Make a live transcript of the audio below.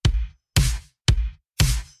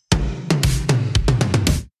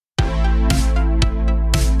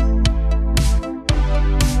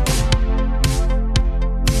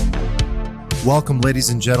Welcome,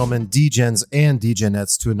 ladies and gentlemen, D-Gens and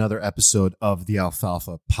D-Genettes, to another episode of the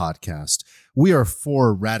Alfalfa Podcast. We are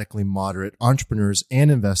four radically moderate entrepreneurs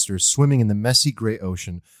and investors swimming in the messy gray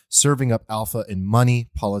ocean, serving up alpha in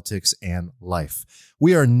money, politics, and life.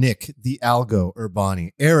 We are Nick, the Algo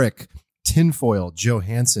Urbani, Eric, Tinfoil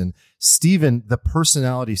Johansson, Steven, the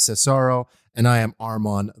personality Cesaro, and I am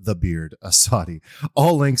Armand, the beard Asadi.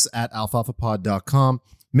 All links at alfalfapod.com.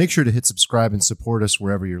 Make sure to hit subscribe and support us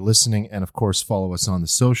wherever you're listening. And of course, follow us on the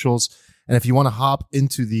socials. And if you want to hop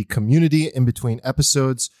into the community in between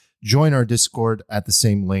episodes, join our Discord at the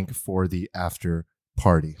same link for the after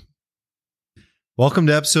party. Welcome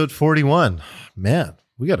to episode 41. Man,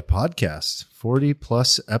 we got a podcast, 40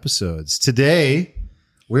 plus episodes. Today,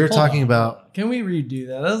 we're talking about... Can we redo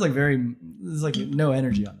that? That was like there's like no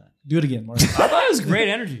energy on that. Do it again, Mark. I thought it was great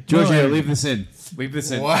energy. Giorgio, leave this in. Leave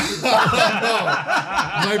this in. Wow.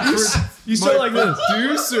 You start like this.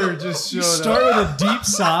 Producer just showed You start with a deep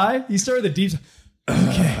sigh. You start with a deep sigh.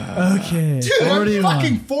 Okay. Dude, I'm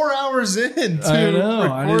fucking 4 hours into I know.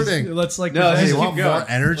 recording. Let's like... No, Hey, just you want keep going. more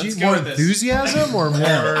energy, Let's go more with this. enthusiasm, or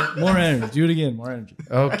more? more energy. Do it again. More energy.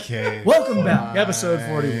 Okay. Welcome back. Episode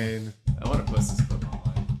 41. I want to post this clip online.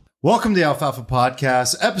 Welcome to the Alfalfa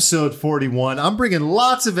Podcast, episode 41. I'm bringing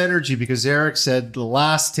lots of energy because Eric said the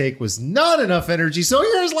last take was not enough energy. So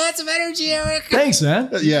here's lots of energy, Eric. Thanks,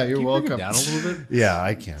 man. Yeah, you're welcome. Down a little bit. Yeah,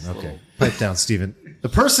 I can. Okay. Pipe down, Steven. The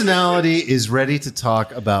personality is ready to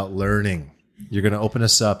talk about learning. You're going to open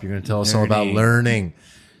us up. You're going to tell us all about learning.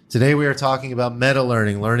 Today we are talking about meta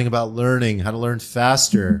learning, learning about learning, how to learn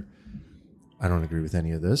faster. I don't agree with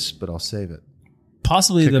any of this, but I'll save it.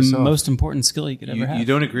 Possibly Kick the us off. most important skill you could ever have. You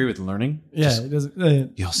don't agree with learning? Yeah, it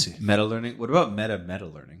doesn't. You'll see. Meta learning? What about meta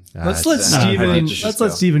learning? Let's let How did Steven. you just Let's go?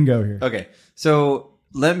 let Steven go here. Okay, so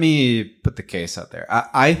let me put the case out there.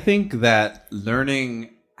 I think that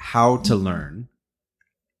learning how to learn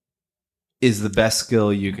is the best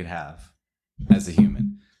skill you could have as a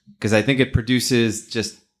human, because I think it produces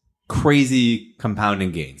just crazy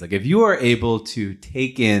compounding gains. Like if you are able to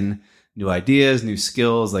take in new ideas, new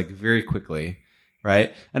skills, like very quickly,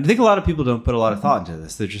 right? And I think a lot of people don't put a lot of thought into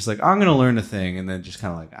this. They're just like, I'm going to learn a thing, and then just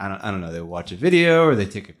kind of like, I don't know. They watch a video or they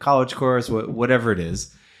take a college course, whatever it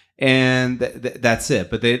is, and that's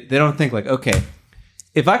it. But they don't think like, okay,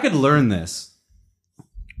 if I could learn this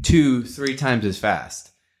 2-3 times as fast,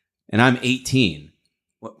 and I'm 18.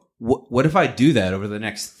 What if I do that over the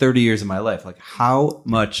next 30 years of my life? Like, how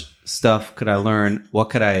much stuff could I learn?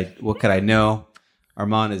 What could I know?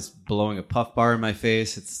 Armand is blowing a puff bar in my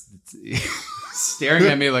face. It's staring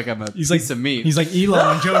at me like I'm a piece of meat. He's like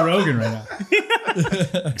Elon and Joe Rogan right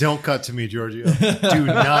now. Don't cut to me, Giorgio. Do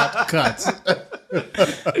not cut.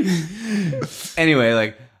 Anyway,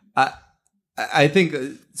 like I think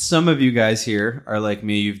some of you guys here are like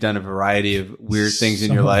me. You've done a variety of weird things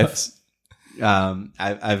in your life.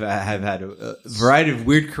 I've had a variety of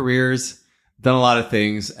weird careers, done a lot of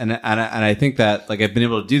things, and I think that like I've been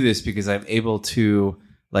able to do this because I'm able to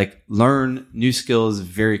like learn new skills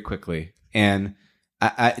very quickly. And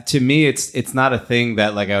to me, it's not a thing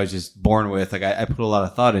that like I was just born with. Like I put a lot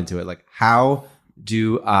of thought into it. Like, how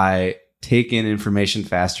do I take in information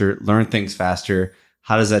faster, learn things faster?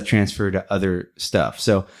 How does that transfer to other stuff?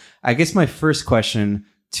 So I guess my first question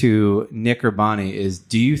to Nick or Bonnie is,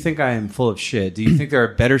 do you think I am full of shit? Do you think there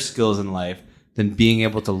are better skills in life than being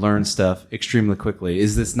able to learn stuff extremely quickly?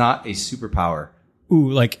 Is this not a superpower? Ooh,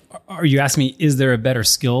 like, are you asking me, is there a better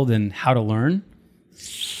skill than how to learn?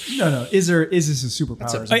 No. Is this a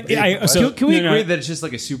superpower? Can we agree that it's just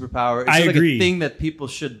like a superpower? It's I just like agree. a thing that people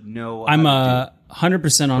should know. I'm how to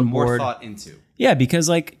 100% do. on Put more board. thought into. Yeah, because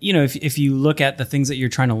like, you know, if you look at the things that you're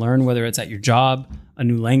trying to learn, whether it's at your job, a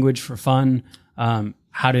new language for fun,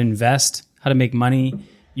 how to invest, how to make money,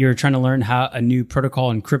 you're trying to learn how a new protocol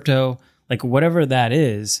in crypto, like whatever that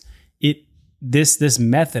is, this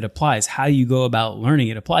method applies. How you go about learning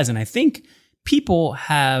it applies. And I think people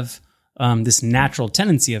have this natural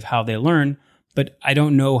tendency of how they learn, but I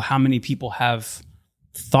don't know how many people have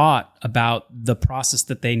thought about the process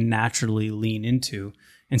that they naturally lean into.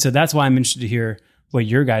 And so that's why I'm interested to hear what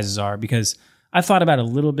your guys' are, because I've thought about it a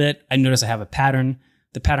little bit. I notice I have a pattern.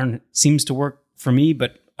 The pattern seems to work for me,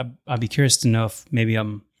 but I'd be curious to know if maybe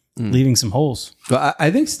I'm leaving some holes. Well,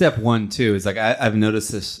 I think step one too is like I've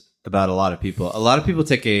noticed this about a lot of people. A lot of people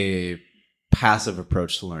take a passive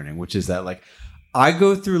approach to learning, which is that like I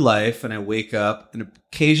go through life and I wake up and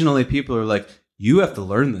occasionally people are like, you have to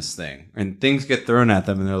learn this thing, and things get thrown at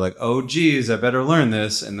them and they're like, oh geez, I better learn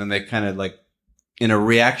this. And then they kind of like in a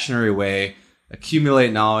reactionary way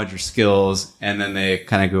accumulate knowledge or skills, and then they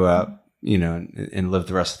kind of go out, you know, and live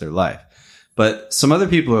the rest of their life. But some other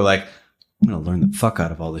people are like, I'm going to learn the fuck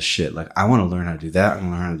out of all this shit. Like, I want to learn how to do that. I want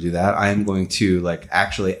to learn how to do that. I am going to like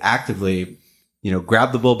actually actively,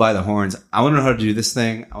 grab the bull by the horns. I want to know how to do this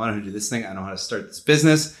thing. I want to know how to do this thing. I know how to start this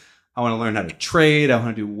business. I want to learn how to trade. I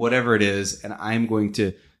want to do whatever it is. And I'm going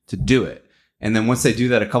to do it. And then once they do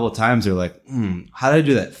that a couple of times, they're like, how do I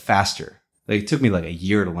do that faster? Like, it took me like a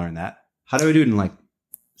year to learn that. How do I do it in like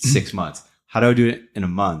 6 months? How do I do it in a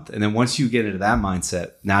month? And then once you get into that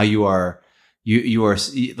mindset, now you are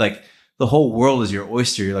like, the whole world is your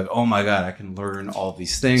oyster. You're like, oh my God, I can learn all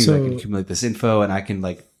these things. I can accumulate this info, and I can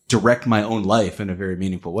like direct my own life in a very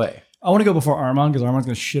meaningful way. I want to go before Armand because Armand's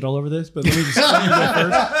going to shit all over this. But let me go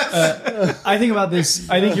first. I think about this.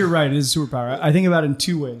 I think you're right. It is a superpower. I think about it in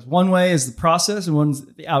two ways. One way is the process, and one's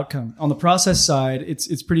the outcome. On the process side,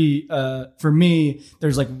 it's pretty. For me,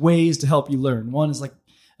 there's like ways to help you learn. One is like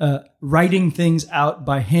writing things out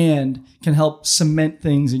by hand can help cement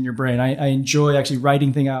things in your brain. I enjoy actually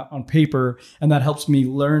writing things out on paper, and that helps me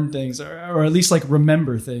learn things, or at least like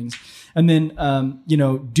remember things. And then,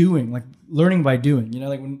 doing, like learning by doing,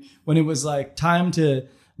 like when it was like time to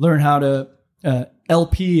learn how to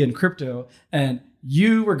LP in crypto, and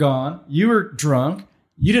you were gone, you were drunk,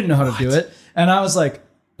 you didn't know how to do it. And I was like,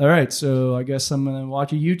 all right, so I guess I'm going to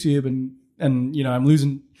watch a YouTube and I'm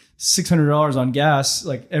losing $600 on gas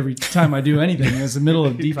like every time I do anything. It's the middle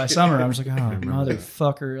of DeFi summer. I'm just like, oh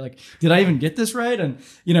motherfucker! Like, did I even get this right? And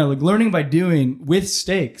like learning by doing with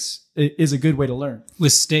stakes is a good way to learn.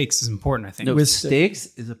 With stakes is important, I think. No, with stakes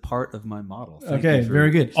is a part of my model. Okay,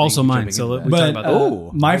 very good. Also mine. So we talk about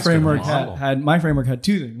that. My framework had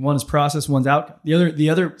two things. One is process, one's outcome. The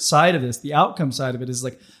other side of this, the outcome side of it, is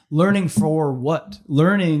like learning for what?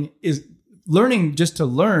 Learning just to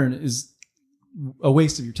learn is a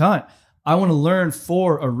waste of your time. I want to learn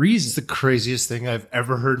for a reason. It's the craziest thing I've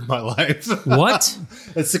ever heard in my life. What?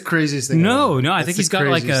 It's the craziest thing. No, I think he's got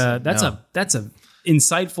like that's a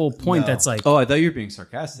insightful point. That's like, oh, I thought you were being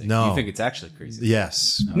sarcastic. No. You think it's actually crazy?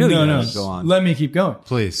 Yes. No. Go on. Let me keep going.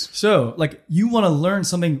 Please. So, like, you want to learn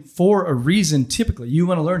something for a reason. Typically, you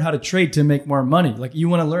want to learn how to trade to make more money. Like, you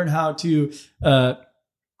want to learn how to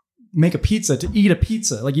make a pizza, to eat a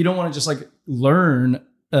pizza. Like, you don't want to just like learn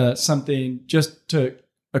something just to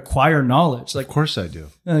acquire knowledge. Like, of course I do.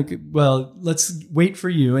 Well, let's wait for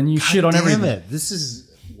you, and you shit on everything. Damn it! This is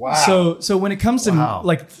wow. So when it comes to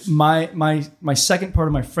like my second part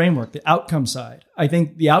of my framework, the outcome side, I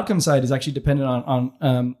think the outcome side is actually dependent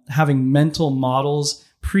on having mental models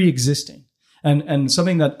pre-existing, and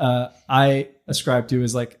something that I ascribe to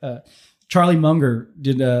is like Charlie Munger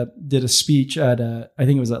did a speech at I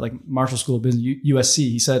think it was at like Marshall School of Business, USC.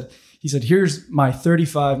 He said, here's my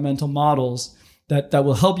 35 mental models that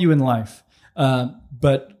will help you in life.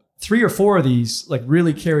 But 3 or 4 of these like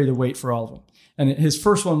really carry the weight for all of them. And his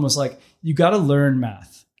first one was like, you got to learn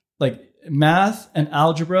math. Like, math and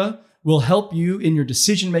algebra will help you in your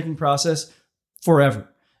decision-making process forever.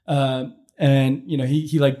 And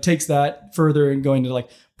he like takes that further and going to like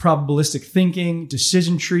probabilistic thinking,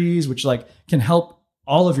 decision trees, which like can help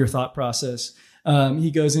all of your thought process. He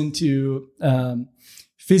goes into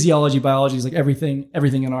physiology, biology is like everything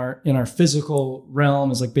in our physical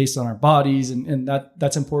realm is like based on our bodies, and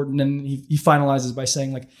that's important. And he finalizes by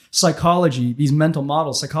saying like psychology, these mental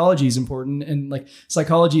models, psychology is important, and like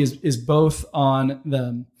psychology is both on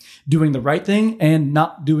the doing the right thing and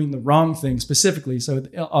not doing the wrong thing specifically. So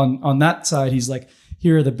on that side, he's like,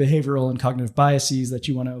 here are the behavioral and cognitive biases that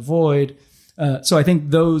you want to avoid. So I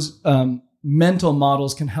think those mental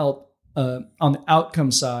models can help on the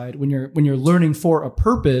outcome side when you're learning for a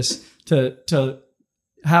purpose to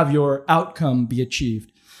have your outcome be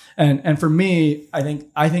achieved. And for me, I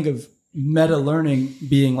think of meta learning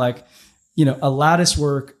being like, a lattice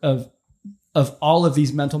work of all of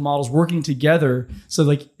these mental models working together. So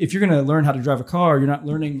like, if you're going to learn how to drive a car, you're not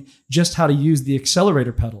learning just how to use the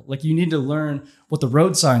accelerator pedal. Like, you need to learn what the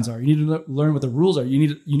road signs are. You need to learn what the rules are.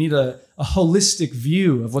 You need a holistic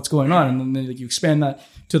view of what's going on. And then you expand that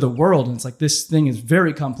to the world. And it's like, this thing is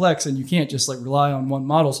very complex and you can't just like rely on one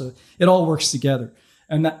model. So it all works together.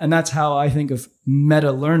 And that's how I think of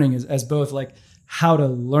meta learning as both like how to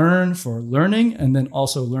learn for learning and then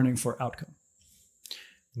also learning for outcome.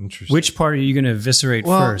 Interesting. Which part are you going to eviscerate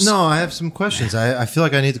first? No, I have some questions. I feel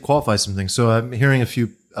like I need to qualify some things. So I'm hearing a few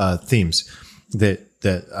themes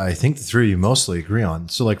that I think the three of you mostly agree on.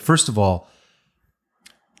 So like, first of all,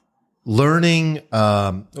 learning,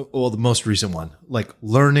 the most recent one, like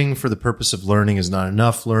learning for the purpose of learning is not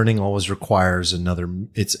enough. Learning always requires another,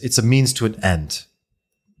 it's a means to an end.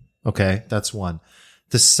 Okay. That's one.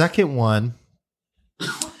 The second one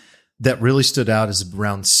that really stood out is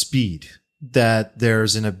around speed, that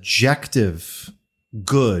there's an objective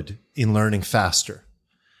good in learning faster.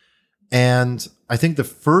 And I think the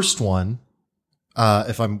first one,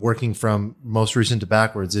 if I'm working from most recent to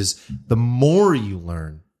backwards, is the more you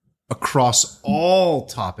learn across all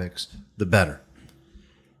topics, the better.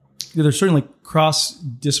 There's certainly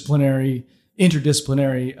cross-disciplinary,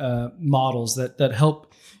 interdisciplinary models that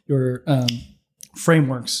help your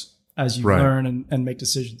frameworks as you Right. learn and make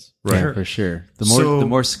decisions. Right. For sure. The So-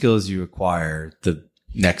 more skills you acquire, the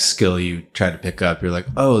next skill you try to pick up, you're like,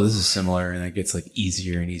 oh, this is similar, and it gets like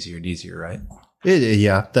easier and easier and easier, right?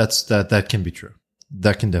 Yeah, that can be true.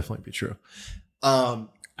 That can definitely be true. I'm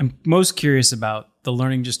most curious about the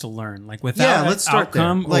learning just to learn, like without Yeah, let's start there.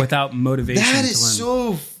 outcome or Like, without motivation That to is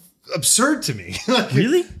learn. so absurd to me. Like,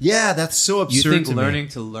 Really? Yeah, that's so absurd. You think to me. learning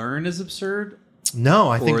to learn is absurd? No,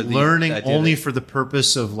 I Or think the learning idea only that- for the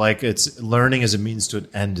purpose of like it's learning as a means to an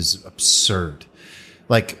end is absurd.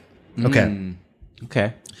 Like, okay,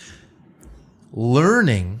 Okay.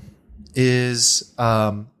 learning is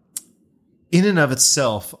in and of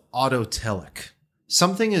itself autotelic.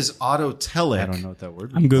 Something is autotelic. I don't know what that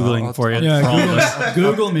word I'm Googling I'll- for you. Yeah, for all of us.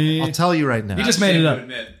 Google me. I'll tell you right now. You just made it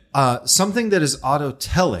up. Something that is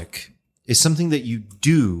autotelic is something that you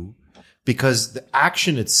do because the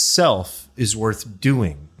action itself is worth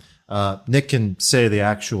doing. Nick can say the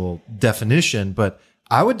actual definition, but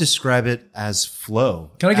I would describe it as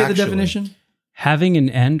flow. Can I get the actually. definition? Having an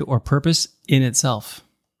end or purpose in itself.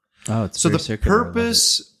 Oh, it's So very the circular. I love it.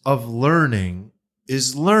 purpose of learning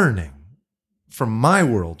is learning from my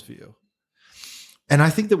worldview. And I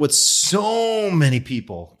think that what so many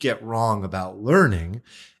people get wrong about learning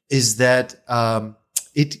is that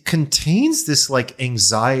it contains this like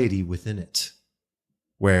anxiety within it,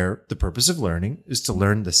 where the purpose of learning is to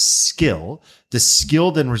learn the skill. The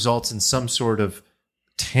skill then results in some sort of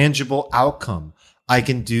tangible outcome. I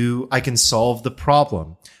can solve the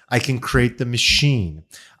problem. I can create the machine.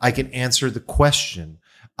 I can answer the question.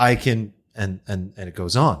 I can, and it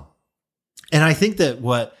goes on. And I think that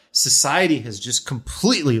what society has just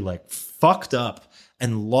completely like fucked up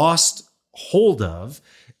and lost hold of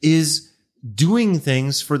is doing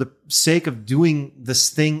things for the sake of doing this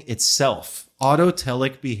thing itself.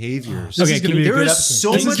 Autotelic behaviors. This is gonna be a There good is episode.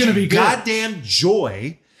 so This is much gonna be good. goddamn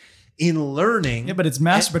joy in learning. Yeah, but it's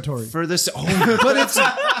masturbatory. For this, but it's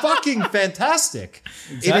fucking fantastic.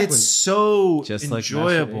 Exactly. And it's so Just like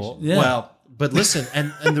enjoyable. masturbation. Yeah. Well, but listen,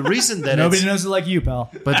 and the reason that Nobody it's, knows it like you,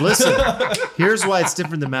 pal. but listen, here's why it's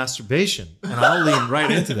different than masturbation. And I'll lean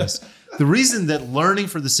right into this. The reason that learning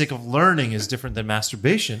for the sake of learning is different than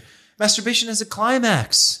masturbation has a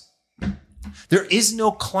climax. There is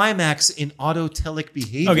no climax in autotelic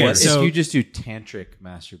behavior. Okay, If so- you just do tantric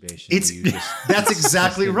masturbation, It's you just, that's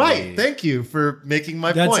exactly just right. really- Thank you for making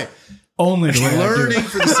my That's point. only the way I do Learning it.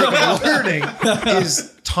 for the sake of learning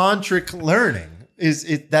is tantric learning.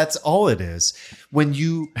 That's all it is. When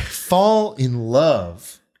you fall in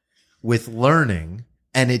love with learning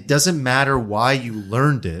and it doesn't matter why you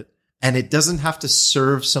learned it and it doesn't have to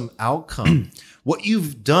serve some outcome, what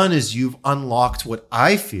you've done is you've unlocked what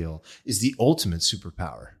I feel is the ultimate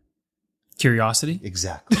superpower. Curiosity.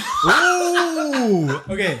 Exactly. Ooh.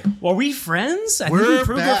 Okay. Well, are we friends? I We're think we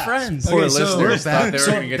proved back. we're friends. Okay, Poor so- listeners thought they were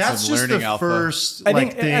So going to get that's some just learning the alpha. first I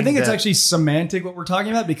like, think thing it's that- actually semantic what we're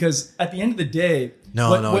talking about because at the end of the day,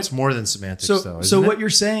 No, it's more than semantics though. So isn't what it? you're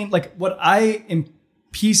saying, like what I am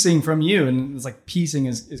piecing from you, and it's like piecing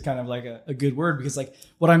is kind of like a good word because like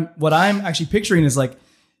what I'm actually picturing is like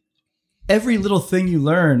every little thing you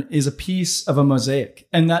learn is a piece of a mosaic,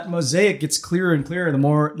 and that mosaic gets clearer and clearer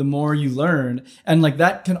the more you learn, and like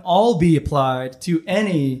that can all be applied to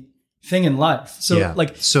anything in life. So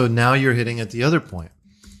so now you're hitting at the other point.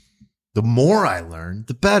 The more I learn,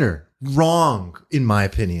 the better. Wrong, in my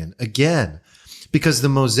opinion. Again, because the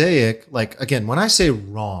mosaic, like again, when I say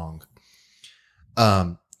wrong,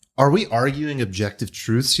 are we arguing objective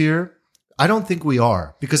truths here? I don't think we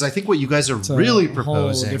are, because I think what you guys are it's a really whole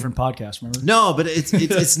proposing. different podcast. Remember? No, but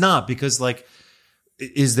it's not, because like,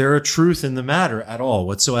 is there a truth in the matter at all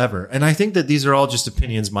whatsoever? And I think that these are all just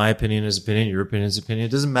opinions. My opinion is opinion. Your opinion is opinion.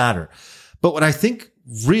 It doesn't matter. But what I think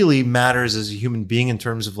really matters as a human being in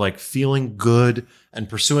terms of like feeling good and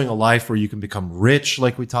pursuing a life where you can become rich,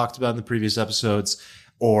 like we talked about in the previous episodes,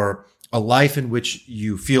 or a life in which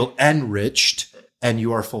you feel enriched and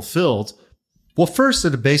you are fulfilled. Well, first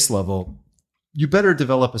at a base level, you better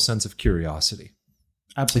develop a sense of curiosity.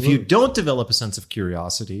 Absolutely. If you don't develop a sense of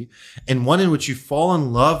curiosity and one in which you fall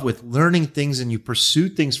in love with learning things and you pursue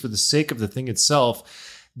things for the sake of the thing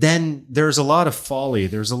itself, then there's a lot of folly.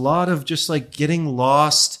 There's a lot of just like getting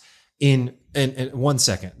lost in, and 1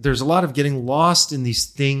 second, there's a lot of getting lost in these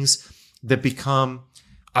things that become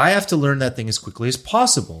I have to learn that thing as quickly as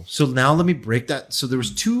possible. So now let me break that. So there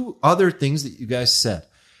was 2 other things that you guys said.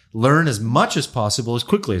 Learn as much as possible, as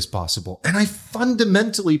quickly as possible. And I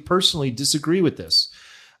fundamentally, personally disagree with this.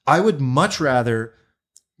 I would much rather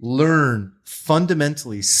learn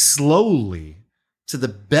fundamentally, slowly, to the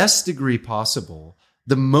best degree possible,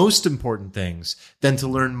 the most important things, than to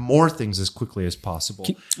learn more things as quickly as possible.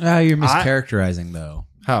 You're mischaracterizing, though.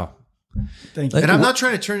 How? Thank you. And I'm not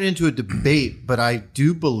trying to turn it into a debate, but I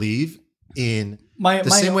do believe in the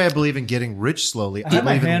same way I believe in getting rich slowly. I had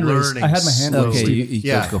my hand raised. I had my hand raised. Okay,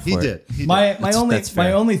 Yeah, go for he it. did. He did.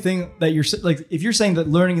 My only thing that you're like, if you're saying that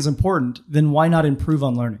learning is important, then why not improve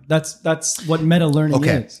on learning? That's what meta learning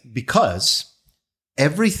is. Because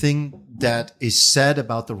everything that is said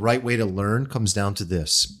about the right way to learn comes down to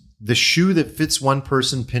this: the shoe that fits one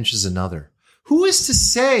person pinches another. Who is to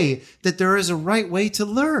say that there is a right way to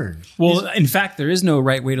learn? Well, in fact, there is no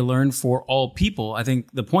right way to learn for all people. I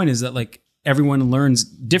think the point is that like everyone learns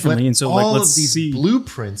differently, and so like all let's of these see.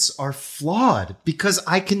 blueprints are flawed because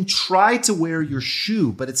I can try to wear your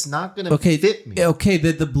shoe, but it's not going to fit me. Okay,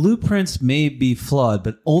 the blueprints may be flawed,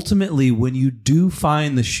 but ultimately, when you do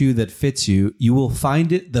find the shoe that fits you, you will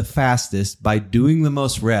find it the fastest by doing the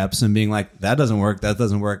most reps and being like, that doesn't work, that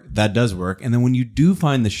doesn't work, that does work. And then when you do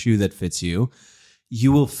find the shoe that fits you,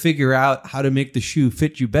 you will figure out how to make the shoe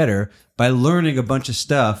fit you better by learning a bunch of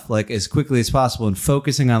stuff like as quickly as possible and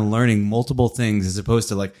focusing on learning multiple things as opposed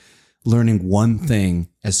to like learning one thing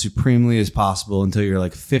as supremely as possible until you're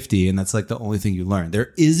like 50 and that's like the only thing you learn.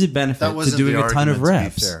 There is a benefit to doing a ton of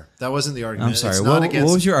reps. That wasn't the argument. I'm sorry. What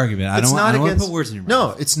was your argument? I don't want to put words in your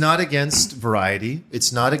mouth. No, it's not against variety.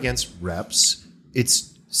 It's not against reps.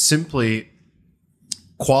 It's simply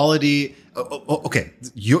quality. Okay.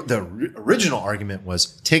 The original argument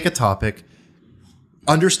was take a topic,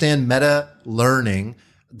 understand meta learning,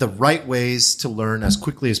 the right ways to learn as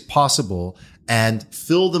quickly as possible, and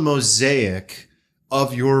fill the mosaic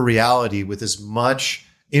of your reality with as much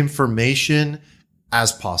information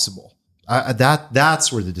as possible.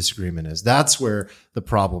 That's where the disagreement is. That's where the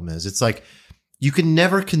problem is. It's like you can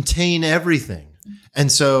never contain everything. And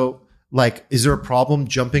so like, is there a problem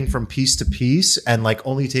jumping from piece to piece and like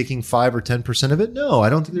only taking 5 or 10% of it? No, I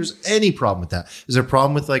don't think there's any problem with that. Is there a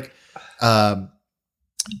problem with like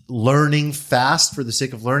learning fast for the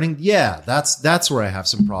sake of learning? Yeah, that's where I have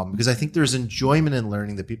some problem because I think there's enjoyment in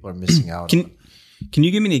learning that people are missing out on. Can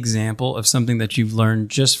you give me an example of something that you've learned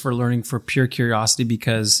just for learning for pure curiosity?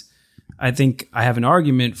 Because I think I have an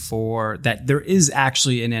argument for that there is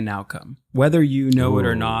actually an end outcome. Whether you know it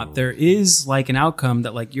or not, there is like an outcome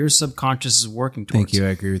that like your subconscious is working towards. Thank you. I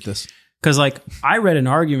agree with this. Because like I read an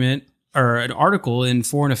argument or an article in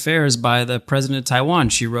Foreign Affairs by the president of Taiwan.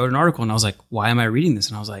 She wrote an article and I was like, why am I reading this?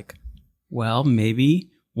 And I was like, well,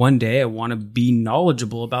 maybe one day I want to be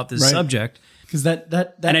knowledgeable about this subject. Because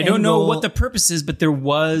that and I don't know what the purpose is, but there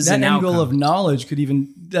was an outcome. That end goal of knowledge could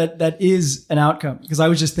even that is an outcome. Because I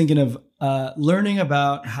was just thinking of learning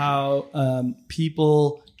about how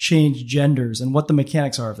people change genders and what the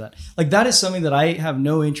mechanics are of that. Like that is something that I have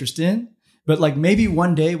no interest in. But like maybe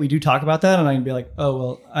one day we do talk about that, and I can be like, oh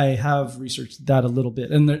well, I have researched that a little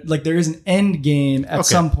bit, and there is an end game at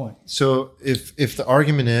some point. So if the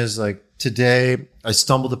argument is like today I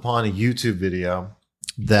stumbled upon a YouTube video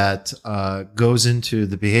that goes into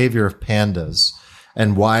the behavior of pandas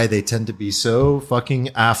and why they tend to be so fucking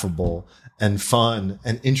affable and fun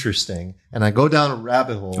and interesting, and I go down a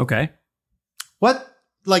rabbit hole. Okay, what?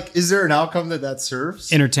 Like, is there an outcome that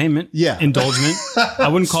serves? Entertainment. Yeah. Indulgement. I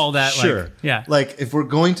wouldn't call that sure. like, yeah. Like if we're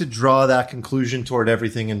going to draw that conclusion toward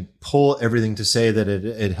everything and pull everything to say that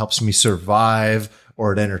it helps me survive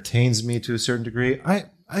or it entertains me to a certain degree, I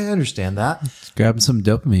understand that. Just grabbing some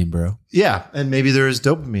dopamine, bro. Yeah. And maybe there is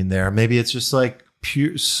dopamine there. Maybe it's just like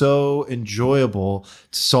pure, so enjoyable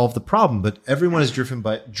to solve the problem, but everyone is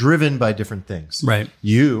driven by different things. Right.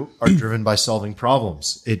 You are driven by solving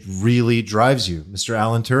problems. It really drives you. Mr.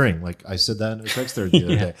 Alan Turing, like I said that in a text there the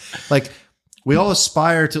other day. Like we all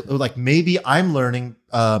aspire to, like maybe I'm learning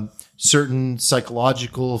certain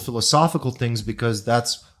psychological, philosophical things because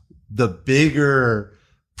that's the bigger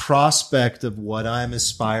prospect of what I'm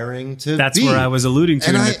aspiring to That's be. where I was alluding to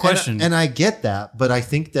in the question. And I get that, but I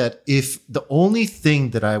think that if the only thing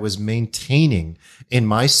that I was maintaining in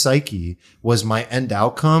my psyche was my end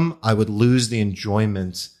outcome, I would lose the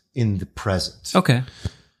enjoyment in the present. Okay.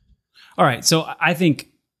 All right. So I think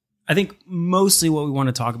I think mostly what we want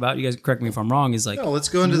to talk about, you guys correct me if I'm wrong, is like No, let's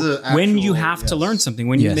go into the when you actual- have to yes. learn something,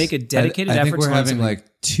 when you Yes. make a dedicated I effort think we're to learn having something.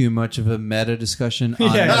 like too much of a meta discussion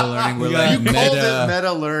on Yeah. meta learning. We're You like You called it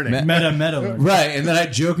meta learning. Meta learning. Right, and then I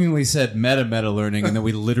jokingly said meta learning, and then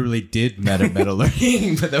we literally did meta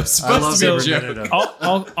learning, but that was I love supposed to be a every joke. minute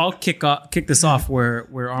of it. I'll kick this off where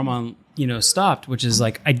Armand stopped, which is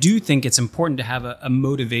like I do think it's important to have a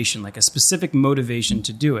motivation, like a specific motivation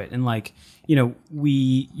to do it, and like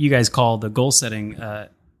you guys call the goal setting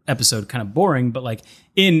episode kind of boring, but like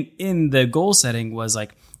in the goal setting was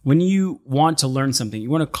like when you want to learn something, you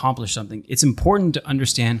want to accomplish something, it's important to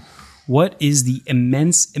understand what is the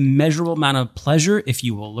immense, immeasurable amount of pleasure if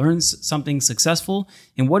you will learn something successful,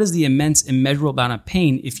 and what is the immense, immeasurable amount of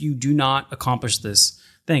pain if you do not accomplish this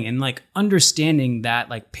thing. And like understanding that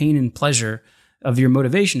like pain and pleasure of your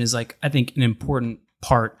motivation is like, I think, an important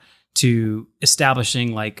part to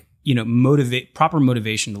establishing like, proper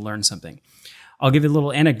motivation to learn something. I'll give you a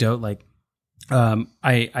little anecdote. Like,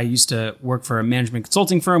 I used to work for a management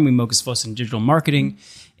consulting firm. We focused in digital marketing.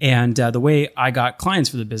 And the way I got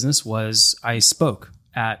clients for the business was I spoke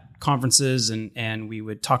at conferences and we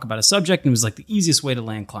would talk about a subject, and it was like the easiest way to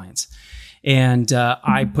land clients. And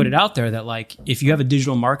I put it out there that like, if you have a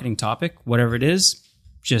digital marketing topic, whatever it is,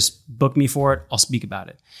 just book me for it. I'll speak about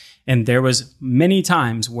it. And there was many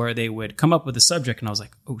times where they would come up with a subject and I was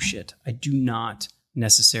like, oh shit, I do not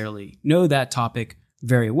necessarily know that topic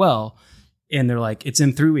very well. And they're like, it's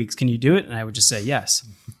in 3 weeks. Can you do it? And I would just say yes.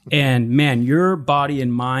 And man, your body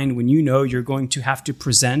and mind, when you know you're going to have to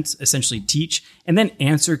present, essentially teach, and then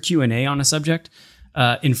answer Q&A on a subject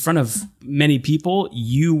in front of many people,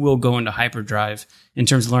 you will go into hyperdrive in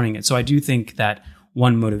terms of learning it. So I do think that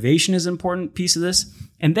one, motivation is an important piece of this.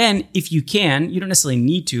 And then if you can, you don't necessarily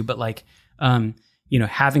need to, but like,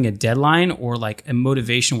 having a deadline or like a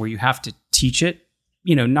motivation where you have to teach it,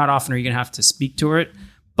 not often are you going to have to speak to it,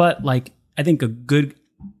 but like, I think a good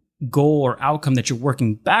goal or outcome that you're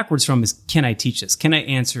working backwards from is, can I teach this? Can I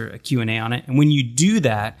answer a Q&A on it? And when you do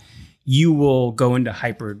that, you will go into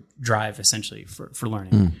hyperdrive essentially for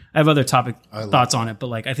learning. I have other thoughts on it, but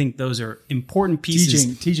like, I think those are important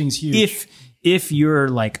pieces. Teaching's huge. If you're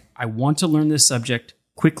like, I want to learn this subject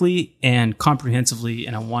quickly and comprehensively,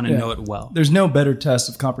 and I want to know it well. There's no better test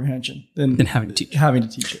of comprehension than having to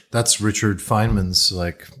teach it. That's Richard Feynman's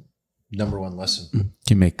like number one lesson. Can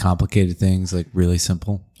you make complicated things like really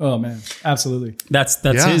simple? Oh man, absolutely. That's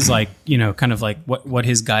Yeah. his like, kind of like what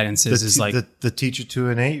his guidance is like the teach it to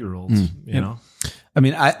an 8-year-old, you know? I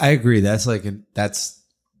mean, I agree. That's like that's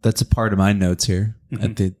a part of my notes here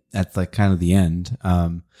at like kind of the end.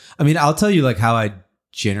 I mean, I'll tell you like how I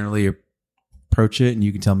generally approach it, and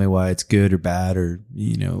you can tell me why it's good or bad or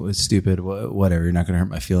it's stupid, whatever. You're not going to hurt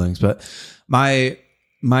my feelings. But my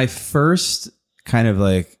first kind of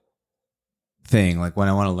like thing, like when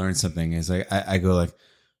I want to learn something, is like I go like,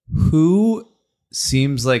 who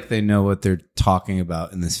seems like they know what they're talking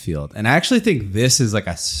about in this field? And I actually think this is like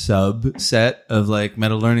a subset of like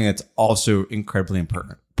meta learning that's also incredibly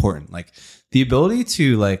important. Like the ability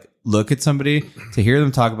to like look at somebody, to hear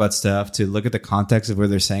them talk about stuff, to look at the context of where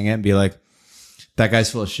they're saying it and be like, that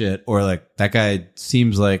guy's full of shit, or like that guy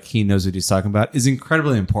seems like he knows what he's talking about, is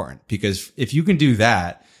incredibly important. Because if you can do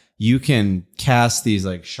that, you can cast these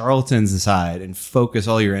like charlatans aside and focus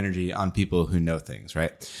all your energy on people who know things,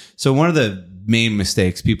 right? So one of the main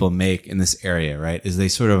mistakes people make in this area, right, is they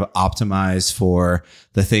sort of optimize for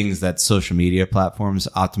the things that social media platforms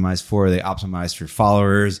optimize for. They optimize for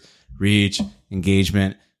followers, reach,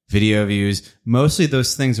 engagement, video views. Mostly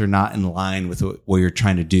those things are not in line with what you're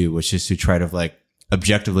trying to do, which is to try to like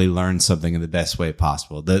objectively learn something in the best way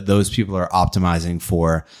possible. Those people are optimizing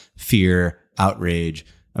for fear, outrage,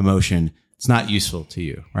 emotion. It's not useful to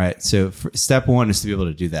you, right? So step one is to be able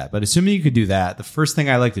to do that. But assuming you could do that, the first thing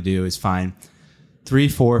I like to do is find 3,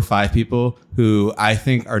 4, 5 people who I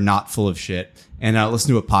think are not full of shit, and I'll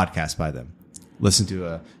listen to a podcast by them, listen to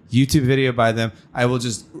a YouTube video by them. I will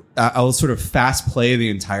sort of fast play the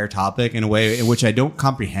entire topic in a way in which I don't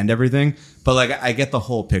comprehend everything, but like I get the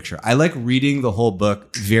whole picture. I like reading the whole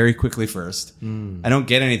book very quickly first. I don't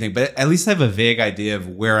get anything, but at least I have a vague idea of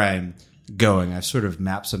where I'm going. I've sort of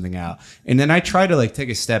mapped something out. And then I try to like take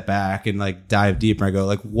a step back and like dive deeper. I go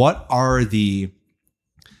like, what are the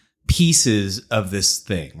pieces of this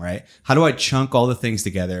thing, right? How do I chunk all the things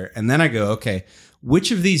together? And then I go, okay,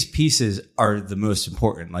 which of these pieces are the most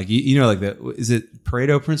important? Like, like is it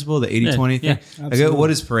Pareto principle, the 80-20 thing? Yeah, Like,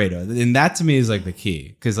 what is Pareto? And that to me is like the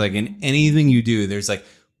key. Cause like in anything you do, there's like,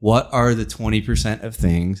 what are the 20% of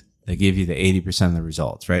things that give you the 80% of the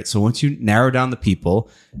results, right? So once you narrow down the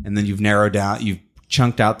people, and then you've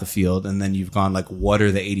chunked out the field, and then you've gone like, what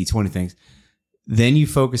are the 80-20 things? Then you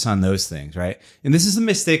focus on those things, right? And this is a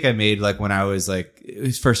mistake I made like when I was like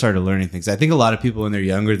first started learning things. I think a lot of people when they're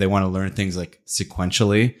younger, they want to learn things like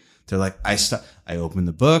sequentially. They're like, I open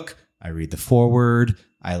the book, I read the foreword,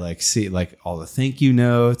 I like see like all the thank you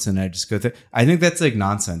notes, and I just go through. I think that's like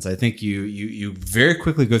nonsense. I think you very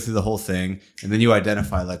quickly go through the whole thing, and then you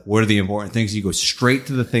identify like what are the important things. You go straight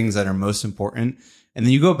to the things that are most important, and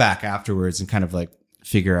then you go back afterwards and kind of like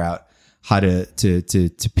figure out how to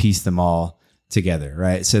piece them all together,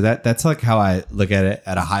 right? So that's like how I look at it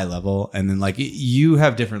at a high level. And then like you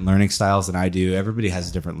have different learning styles than I do. Everybody has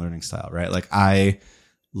a different learning style, right? Like I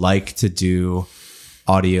like to do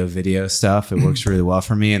audio video stuff. It works really well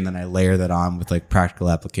for me. And then I layer that on with like practical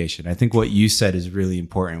application. I think what you said is really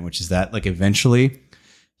important, which is that like eventually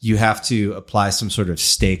you have to apply some sort of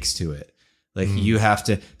stakes to it. Like you have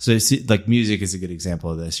to, so it's like music is a good example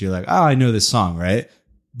of this. You're like, oh, I know this song, right?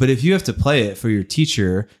 But if you have to play it for your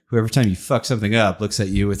teacher, who every time you fuck something up looks at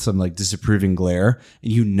you with some like disapproving glare,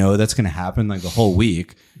 and you know that's going to happen like the whole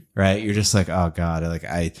week, right? You're just like, oh God, like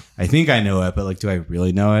I think I know it, but like, do I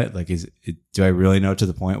really know it? Like, do I really know it to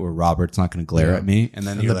the point where Robert's not going to glare at me? And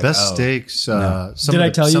then And you're the like, best oh, stakes. no. Some Did of I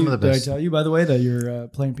the- tell some you? of the Did I best. tell you by the way that you're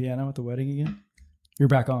playing piano at the wedding again? You're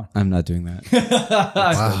back on. I'm not doing that.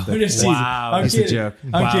 I'm just teasing. Wow. I'm It's a kidding. joke.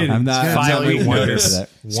 I'm kidding. I'm not. It's I'm gonna not tell you leaving notice notice.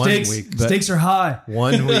 for that. One Stakes, week, stakes are high.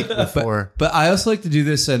 1 week before. But I also like to do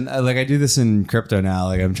this, and like I do this in crypto now.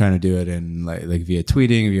 Like I'm trying to do it in like via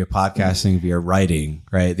tweeting, via podcasting, via writing.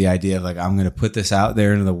 Right, the idea of like I'm going to put this out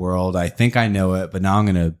there into the world. I think I know it, but now I'm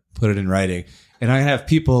going to put it in writing, and I have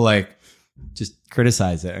people like just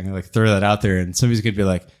criticize it. I'm going to like throw that out there, and somebody's going to be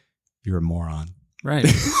like, "You're a moron." Right.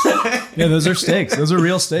 Yeah, those are stakes. Those are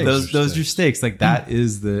real stakes. Those are stakes. Like that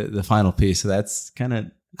is the final piece. So that's kind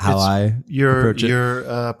of how You're approach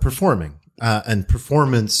it. performing, and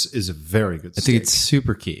performance is a very good. I think it's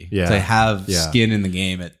super key Yeah. to have Yeah. skin in the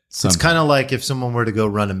game at some It's kind of like if someone were to go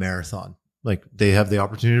run a marathon, like they have the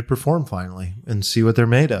opportunity to perform finally and see what they're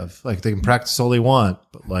made of. Like they can practice all they want,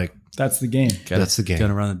 but like That's the game. that's the game.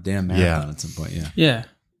 Gonna run a damn marathon at some point. Yeah. Yeah.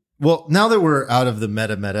 Well, now that we're out of the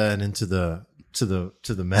meta and into the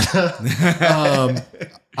meta,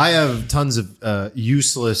 I have tons of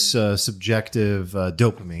useless subjective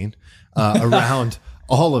dopamine around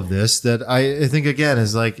all of this that I think again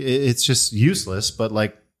is like it's just useless. But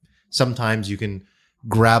like sometimes you can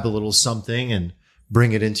grab a little something and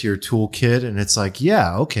bring it into your toolkit, and it's like,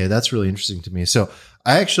 yeah, okay, that's really interesting to me. So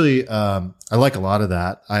I actually I like a lot of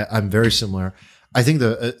that. I'm very similar. I think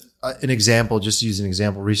an example, just to use an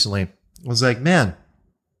example recently, was like, man,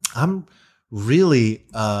 I'm really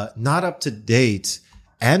not up to date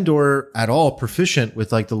and or at all proficient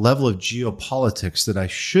with like the level of geopolitics that I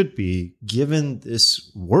should be given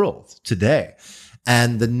this world today.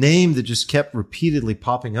 And the name that just kept repeatedly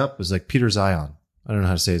popping up was like Peter Zion. I don't know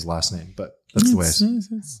how to say his last name, but that's the way I say it.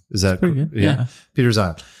 Is that pretty good. Yeah. Yeah. Peter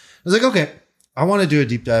Zion. I was like, okay, I want to do a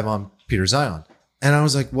deep dive on Peter Zion. And I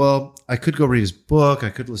was like, well, I could go read his book.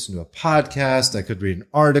 I could listen to a podcast. I could read an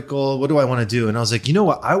article. What do I want to do? And I was like, you know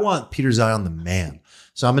what? I want Peter Zion, the man.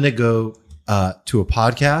 So I'm going to go to a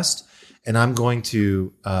podcast and I'm going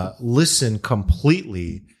to listen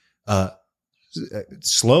completely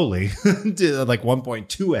slowly to like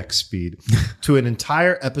 1.2x speed to an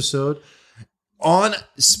entire episode on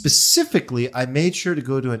specifically. I made sure to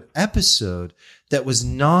go to an episode that was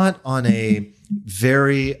not on a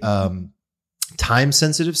very time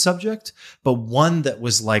sensitive subject, but one that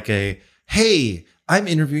was like hey, I'm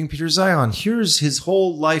interviewing Peter Zion. Here's his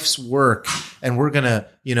whole life's work. And we're going to,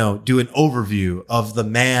 do an overview of the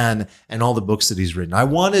man and all the books that he's written. I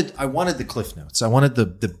wanted the Cliff Notes. I wanted the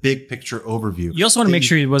big picture overview. You also want to make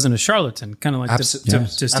sure he wasn't a charlatan, kind of like to Stephen.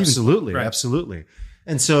 Absolutely. Right. Absolutely.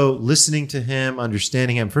 And so listening to him,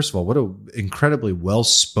 understanding him, first of all, what an incredibly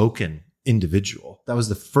well-spoken individual. That was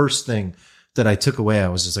the first thing that I took away. I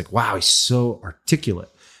was just like, wow, he's so articulate.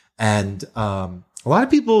 And a lot of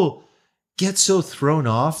people get so thrown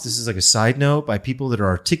off. This is like a side note, by people that are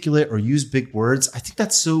articulate or use big words. I think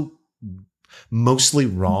that's so mostly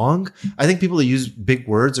wrong. I think people that use big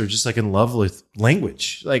words are just like in love with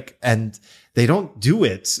language, and they don't do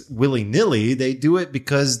it willy-nilly. They do it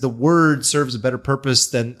because the word serves a better purpose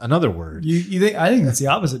than another word. You think? I think that's the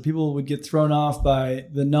opposite. People would get thrown off by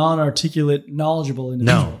the non-articulate, knowledgeable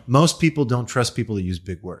individual. No, most people don't trust people that use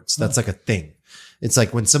big words. That's like a thing. It's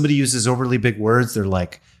like when somebody uses overly big words, they're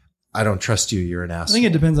like, I don't trust you. You're an I asshole. think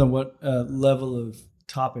it depends on what level of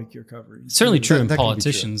topic you're covering. It's certainly true That in can be true.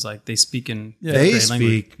 politicians. Like they speak in They great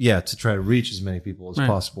language. speak, to try to reach as many people as Right.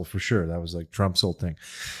 possible, for sure. That was like Trump's whole thing.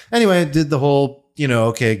 Anyway, I did the whole,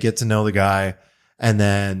 get to know the guy. And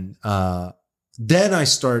then I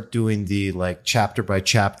start doing the like chapter by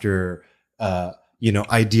chapter,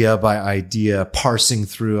 idea by idea, parsing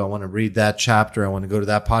through. I want to read that chapter. I want to go to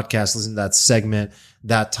that podcast, listen to that segment,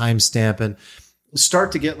 that timestamp, and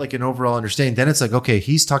start to get like an overall understanding. Then it's like, okay,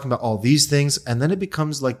 he's talking about all these things. And then it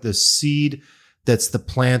becomes like the seed that's the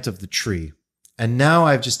plant of the tree. And now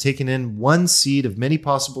I've just taken in one seed of many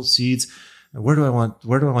possible seeds. Where do I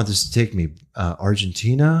want this to take me?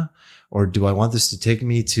 Argentina? Or do I want this to take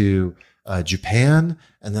me to Japan?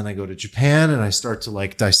 And then I go to Japan and I start to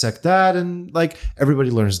like dissect that. And like everybody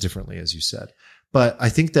learns differently, as you said. But I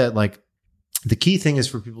think that like the key thing is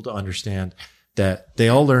for people to understand that they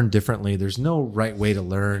all learn differently. There's no right way to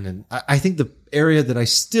learn. And I think the area that I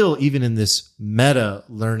still, even in this meta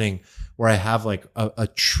learning, where I have like a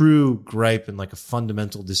true gripe and like a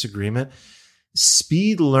fundamental disagreement,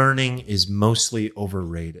 speed learning is mostly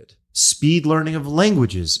overrated. Speed learning of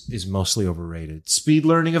languages is mostly overrated. Speed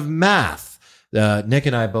learning of math. Nick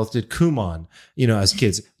and I both did Kumon, as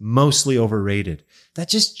kids, mostly overrated. That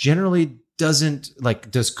just generally doesn't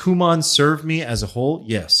does Kumon serve me as a whole?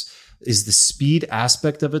 Yes. Is the speed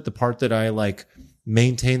aspect of it the part that I like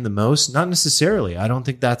maintain the most? Not necessarily. I don't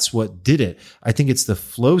think that's what did it. I think it's the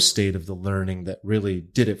flow state of the learning that really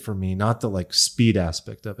did it for me, not the like speed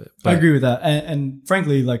aspect of it. I agree with that. And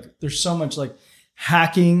frankly, like there's so much like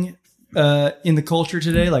hacking in the culture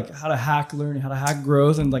today, like how to hack learning, how to hack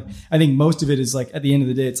growth. And like, I think most of it is like, at the end of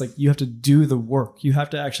the day, it's like, you have to do the work. You have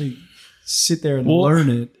to actually sit there and learn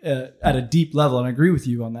it at a deep level. And I agree with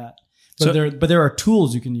you on that. But there are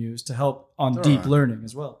tools you can use to help on deep learning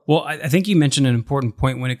as well. Well, I think you mentioned an important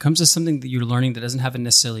point when it comes to something that you're learning that doesn't have a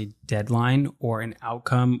necessarily deadline or an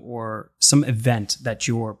outcome or some event that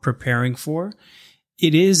you're preparing for.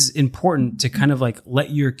 It is important to kind of like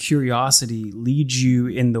let your curiosity lead you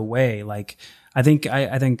in the way. Like I think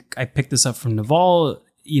I picked this up from Naval.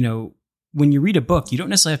 When you read a book, you don't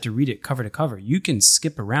necessarily have to read it cover to cover. You can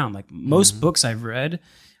skip around. Like most books I've read,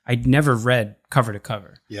 I'd never read cover to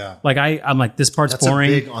cover. Yeah. Like I'm like, this part's that's boring.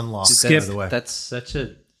 That's a big unlock. Skip. By the way. That's such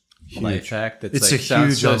a life hack. That's It's like a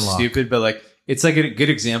sounds huge so unlock. stupid, but like it's like a good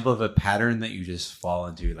example of a pattern that you just fall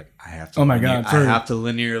into. Like I have to. Oh my God, I have to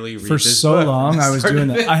linearly read For this so book. long, I was doing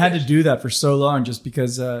that. I had to do that for so long just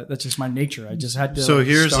because that's just my nature. I just had to. So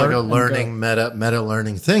here's start like a and learning go. meta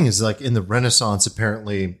learning thing is like in the Renaissance,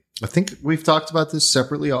 apparently, I think we've talked about this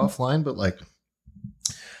separately offline, but like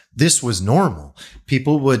this was normal.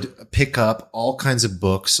 People would pick up all kinds of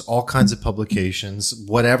books, all kinds of publications,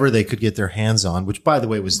 whatever they could get their hands on, which by the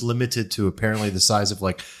way was limited to apparently the size of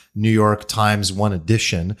like New York Times one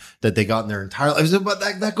edition that they got in their entire lives. But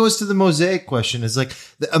that goes to the mosaic question, is like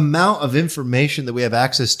the amount of information that we have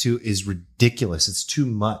access to is ridiculous. It's too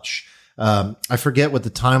much. I forget what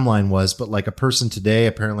the timeline was, but like a person today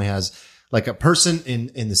apparently has, like a person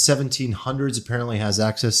in the 1700s apparently has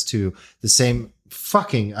access to the same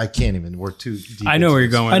fucking, I can't even, we're too deep. I know where you're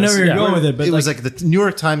going with I know this. where you're Yeah. going with it, but It was like the New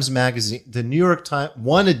York Times magazine, the New York Times,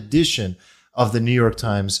 one edition of the New York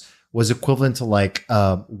Times was equivalent to like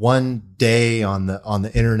 1 day on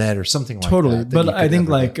the internet or something like totally. that. But I think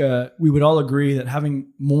like we would all agree that having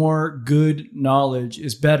more good knowledge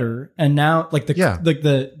is better. And now like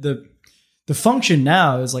the function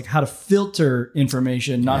now is like how to filter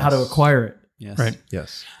information, not how to acquire it. Yes. Right.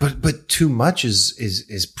 yes, but too much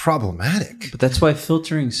is problematic. But that's why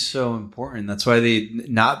filtering is so important. That's why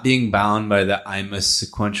not being bound by the I must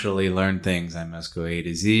sequentially learn things. I must go A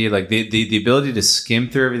to Z. Like the ability to skim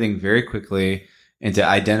through everything very quickly and to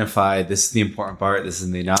identify this is the important part, this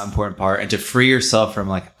is the not important part, and to free yourself from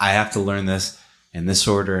like I have to learn this in this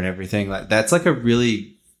order and everything. Like that's like a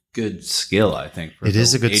really good skill, I think. It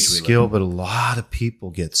is a good skill, but a lot of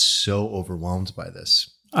people get so overwhelmed by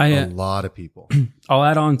this. A lot of people. I'll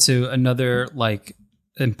add on to another like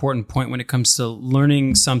important point when it comes to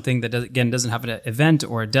learning something that doesn't have an event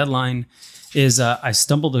or a deadline. Is I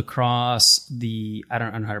stumbled across I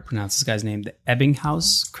don't know how to pronounce this guy's name, the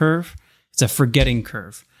Ebbinghaus curve. It's a forgetting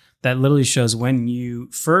curve that literally shows when you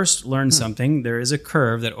first learn something, there is a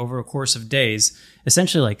curve that over a course of days,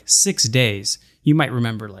 essentially like 6 days, you might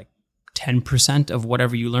remember like 10% of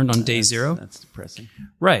whatever you learned on day zero. That's depressing.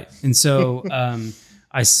 Right. And so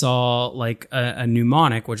I saw like a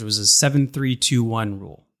mnemonic, which was a 7-3-2-1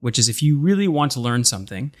 rule, which is if you really want to learn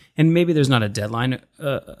something, and maybe there's not a deadline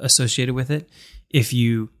associated with it, if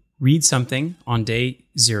you read something on day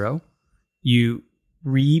 0, you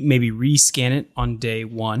maybe rescan it on day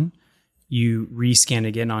 1, you rescan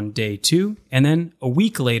again on day 2, and then a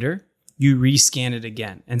week later, you rescan it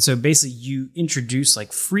again. And so basically you introduce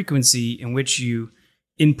like frequency in which you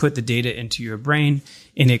input the data into your brain,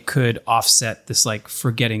 and it could offset this like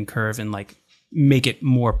forgetting curve and like make it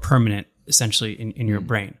more permanent, essentially in your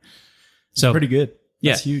brain. So Pretty good.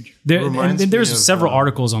 yeah, That's huge. Reminds there's me of, several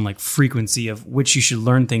articles on like frequency of which you should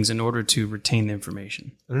learn things in order to retain the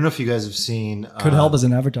information. I don't know if you guys have seen. Could help as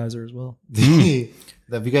an advertiser as well.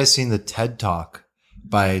 Have you guys seen the TED Talk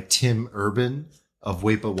by Tim Urban of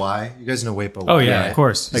WAPA Y? You guys know WAPA Y? Oh yeah, right? of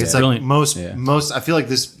course. Like it's Brilliant. like most. I feel like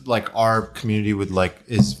this, like our community would like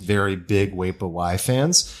is very big WAPA Y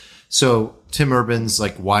fans. So Tim Urban's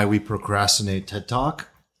like Why We Procrastinate TED Talk.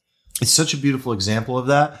 It's such a beautiful example of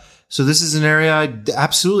that. So this is an area I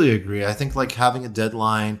absolutely agree. I think like having a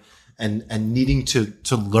deadline and needing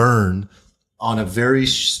to learn on a very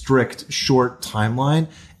strict short timeline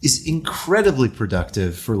is incredibly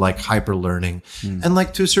productive for like hyper learning. And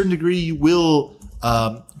like to a certain degree, you will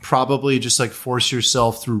probably just like force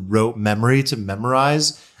yourself through rote memory to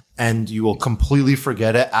memorize, and you will completely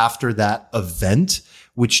forget it after that event,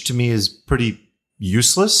 which to me is pretty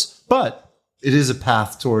useless, but it is a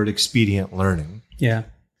path toward expedient learning. Yeah.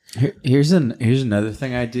 Here's another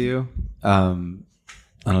thing I do. I don't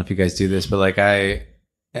know if you guys do this, but like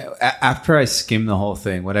after I skim the whole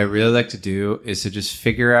thing, what I really like to do is to just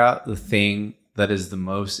figure out the thing that is the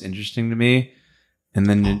most interesting to me, and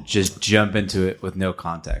then just jump into it with no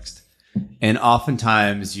context. And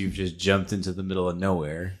oftentimes you've just jumped into the middle of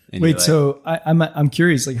nowhere. And Wait, you're like, so I'm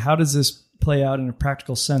curious, like how does this play out in a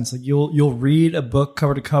practical sense? Like you'll read a book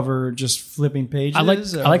cover to cover, just flipping pages. I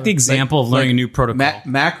like the example of learning a new protocol.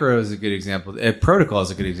 Macro is a good example. Protocol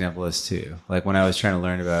is a good example of this too. Like when I was trying to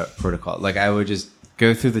learn about protocol, like I would just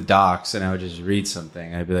go through the docs and I would just read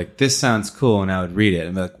something. I'd be like, this sounds cool. And I would read it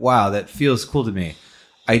and be like, wow, that feels cool to me.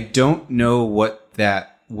 I don't know what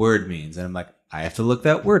that word means. And I'm like, I have to look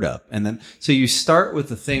that word up. And then, so you start with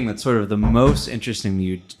the thing that's sort of the most interesting to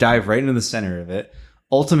you, dive right into the center of it.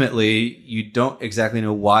 Ultimately, you don't exactly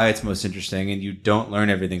know why it's most interesting and you don't learn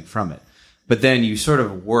everything from it. But then you sort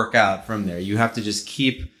of work out from there. You have to just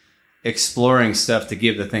keep exploring stuff to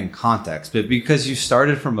give the thing context. But because you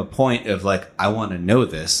started from a point of like, I want to know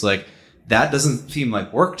this, like that doesn't seem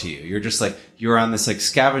like work to you. You're just like, you're on this like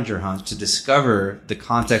scavenger hunt to discover the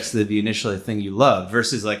context of the initial thing you love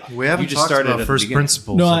versus like, We haven't you just talked started about at first the beginning.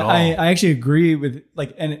 principles No, at all. I actually agree with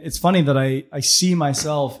like, and it's funny that I see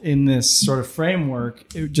myself in this sort of framework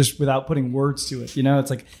just without putting words to it. You know,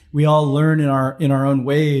 it's like we all learn in our own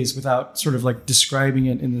ways without sort of like describing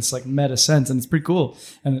it in this like meta sense, and it's pretty cool.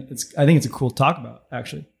 And I think it's a cool talk about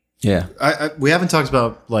actually. Yeah. We haven't talked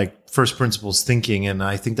about like first principles thinking, and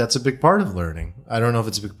I think that's a big part of learning. I don't know if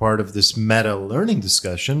it's a big part of this meta learning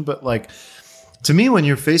discussion, but like to me, when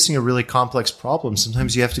you're facing a really complex problem,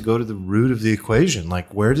 sometimes you have to go to the root of the equation.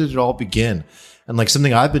 Like, where did it all begin? And like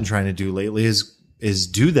something I've been trying to do lately is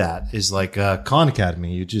do that is like Khan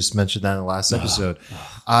Academy. You just mentioned that in the last episode.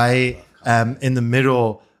 I am in the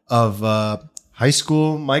middle of high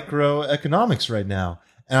school microeconomics right now.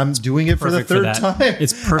 And I'm doing it for the Perfect for third that. time.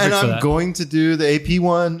 It's perfect And for I'm that. going to do the AP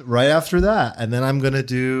one right after that. And then I'm going to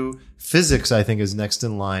do physics, I think, is next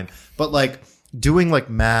in line. But like doing like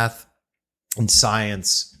math and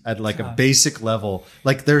science at like a basic level.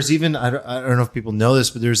 Like there's even, I don't know if people know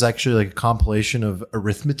this, but there's actually like a compilation of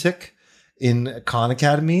arithmetic in Khan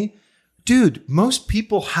Academy. Dude, most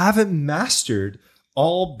people haven't mastered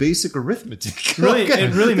all basic arithmetic. Really, Like,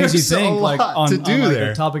 it really makes you there's a think like lot on to do like there.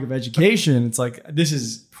 the topic of education. It's like this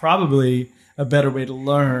is probably a better way to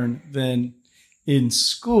learn than in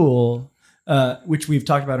school, which we've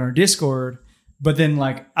talked about on our Discord. But then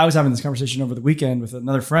like I was having this conversation over the weekend with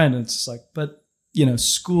another friend, and it's just like, but you know,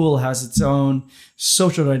 school has its own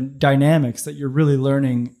social dynamics that you're really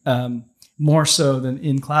learning more so than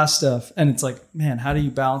in class stuff. And it's like, man, how do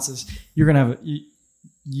you balance this? You're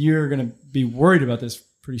gonna be worried about this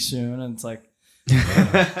pretty soon, and it's like,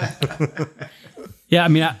 Yeah, I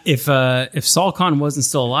mean, if Saul Khan wasn't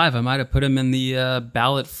still alive, I might have put him in the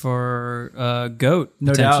ballot for GOAT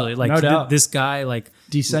No potentially. doubt, Like no doubt. this guy, like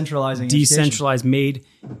decentralizing, decentralized,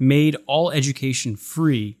 made all education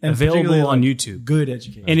free, and available particularly, on like, YouTube, good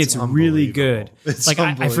education. and it's really good. It's Like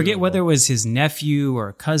I forget unbelievable. whether it was his nephew or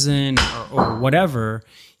a cousin or whatever.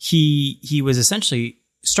 He was essentially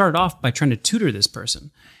started off by trying to tutor this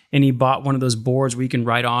person. And he bought one of those boards where you can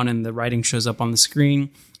write on and the writing shows up on the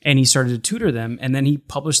screen. And he started to tutor them. And then he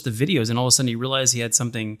published the videos. And all of a sudden he realized he had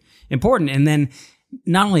something important. And then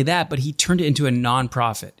not only that, but he turned it into a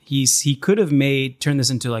nonprofit. He could have turned this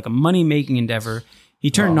into like a money-making endeavor.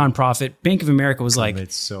 He turned nonprofit. Bank of America was like,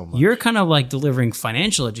 made so much. you're kind of like delivering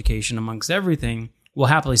financial education amongst everything. We'll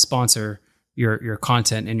happily sponsor your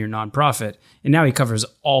content and your nonprofit. And now he covers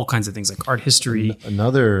all kinds of things like art history.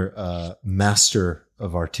 Another master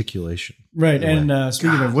of articulation. Right. And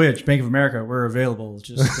speaking of which, Bank of America, we're available.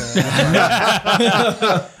 Just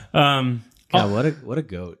God, what a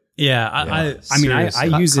goat. Yeah, I mean,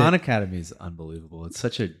 I use Khan it. Academy is unbelievable. It's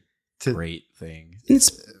such a great thing.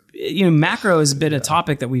 It's, macro has been a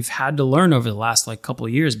topic that we've had to learn over the last like couple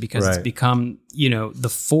of years because it's Right. become, the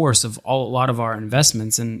force of a lot of our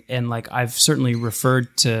investments. And like, I've certainly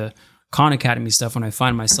referred to Khan Academy stuff when I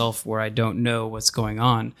find myself where I don't know what's going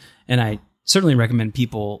on. And I certainly recommend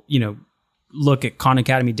people, look at Khan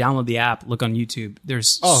Academy, download the app, look on YouTube.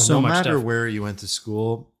 There's so no much matter stuff. where you went to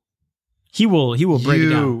school, He will break it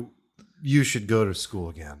down. you should go to school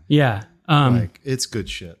again. Yeah. Like, it's good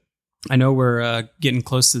shit. I know we're getting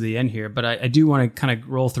close to the end here, but I do want to kind of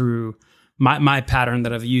roll through my pattern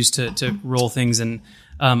that I've used to roll things. And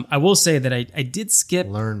I will say that I did skip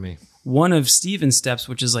Learn me. one of Steven's steps,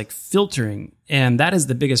 which is like filtering. And that is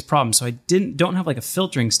the biggest problem. So I don't have like a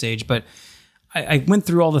filtering stage, but I went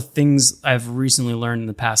through all the things I've recently learned in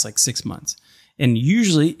the past like 6 months. And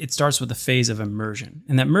usually it starts with a phase of immersion.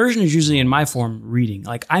 And that immersion is usually in my form reading.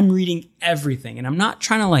 Like I'm reading everything and I'm not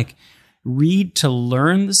trying to like read to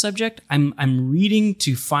learn the subject. I'm reading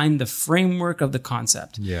to find the framework of the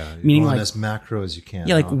concept. Yeah. Meaning going like, as macro as you can.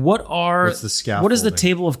 yeah, like huh? what What's the is the scaffolding?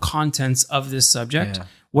 table of contents of this subject? Yeah.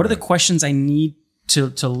 What are the questions I need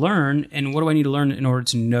to learn, and what do I need to learn in order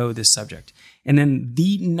to know this subject? And then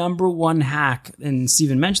the number one hack, and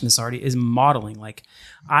Steven mentioned this already, is modeling. Like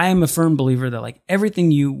I am a firm believer that like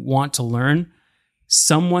everything you want to learn,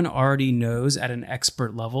 someone already knows at an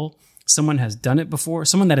expert level. Someone has done it before.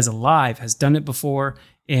 Someone that is alive has done it before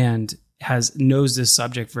and knows this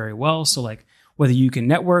subject very well. So like whether you can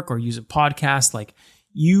network or use a podcast, like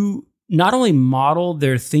you not only model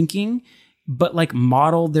their thinking, but like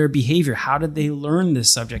model their behavior. How did they learn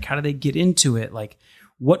this subject? How did they get into it? Like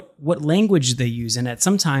what language they use. And at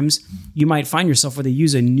sometimes you might find yourself where they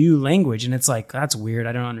use a new language and it's like, that's weird.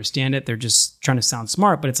 I don't understand it. They're just trying to sound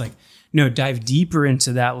smart, but it's like, no, dive deeper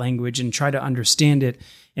into that language and try to understand it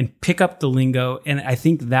and pick up the lingo. And I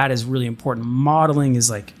think that is really important. Modeling is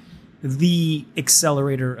like the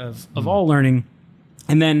accelerator of all learning.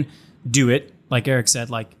 And then do it. Like Eric said,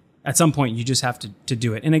 like at some point you just have to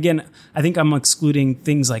do it. And again, I think I'm excluding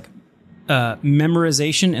things like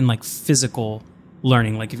memorization and like physical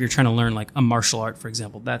learning. Like if you're trying to learn like a martial art, for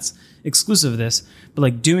example, that's exclusive of this, but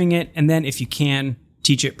like doing it. And then if you can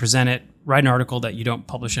teach it, present it, write an article that you don't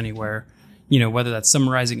publish anywhere, whether that's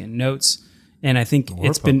summarizing in notes. And I think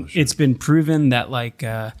it's been proven that like,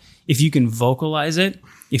 if you can vocalize it,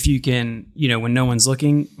 if you can, when no one's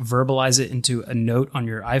looking, verbalize it into a note on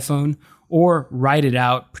your iPhone or write it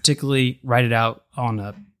out, particularly write it out on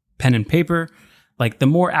a pen and paper, like the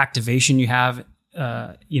more activation you have,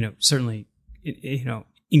 certainly, it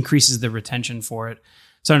increases the retention for it.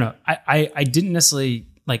 So I don't know. I didn't necessarily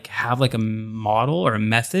like have like a model or a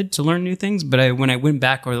method to learn new things, but when I went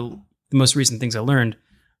back or the most recent things I learned,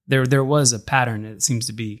 there was a pattern. It seems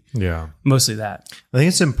to be mostly that. I think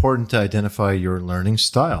it's important to identify your learning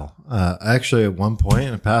style. Actually, at one point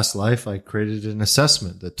in a past life, I created an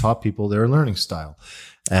assessment that taught people their learning style.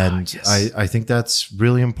 And yes. I think that's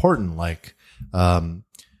really important. Like,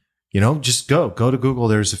 just go to Google.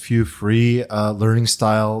 There's a few free learning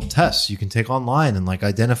style tests you can take online and like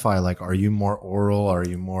identify like, are you more oral? Are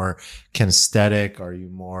you more kinesthetic? Are you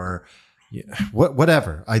more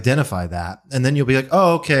whatever? Identify that. And then you'll be like,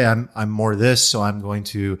 oh, okay, I'm more this. So I'm going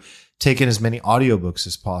to take in as many audiobooks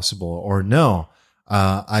as possible. Or no,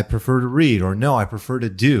 I prefer to read. Or no, I prefer to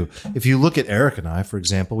do. If you look at Eric and I, for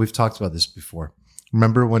example, we've talked about this before.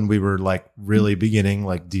 Remember when we were like really beginning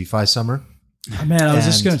like DeFi summer? Oh, man, I was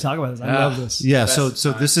just going to talk about this. I love this. Yeah. So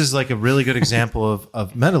this is like a really good example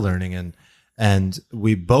of meta learning. And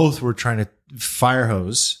we both were trying to fire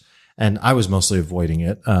hose, and I was mostly avoiding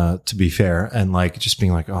it, to be fair. And like, just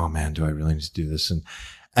being like, oh man, do I really need to do this?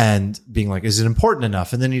 And being like, is it important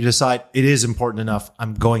enough? And then you decide it is important enough.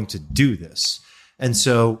 I'm going to do this. And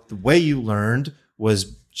so the way you learned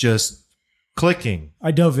was just clicking,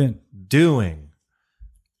 I dove in. doing,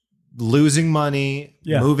 losing money,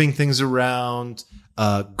 moving things around,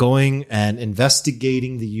 going and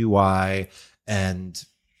investigating the UI, and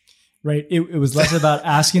right. It was less about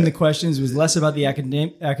asking the questions. It was less about the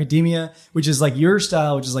academia, which is like your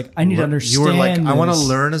style, which is like, I need to understand. You were like, I want to this.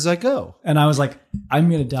 learn as I go. And I was like, I'm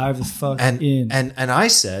going to dive the fuck in. And I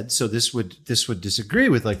said, so this would disagree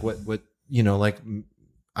with like what like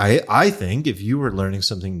I think if you were learning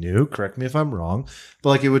something new, correct me if I'm wrong, but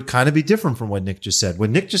like it would kind of be different from what Nick just said. What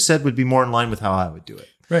Nick just said would be more in line with how I would do it.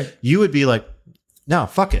 Right. You would be like, no,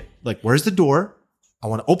 fuck it. Like, where's the door? I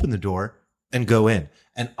want to open the door and go in.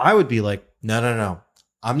 And I would be like, no.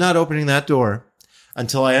 I'm not opening that door.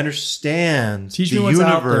 until I understand Teach the me what's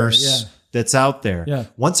out there, universe yeah. that's out there. Yeah.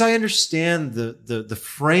 Once I understand the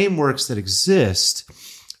frameworks that exist,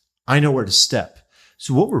 I know where to step.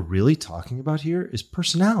 So what we're really talking about here is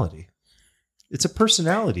personality. It's a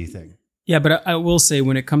personality thing. Yeah, but I will say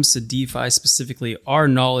when it comes to DeFi specifically, our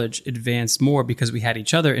knowledge advanced more because we had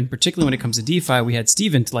each other. And particularly when it comes to DeFi, we had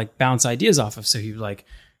Steven to like bounce ideas off of. So he was like,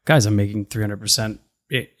 guys, I'm making 300%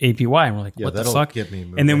 APY. And we're like, what the that'll fuck? get me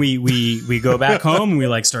moving. And then we go back home and we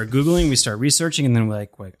like start Googling, we start researching. And then we're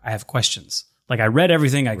like, wait, I have questions. Like I read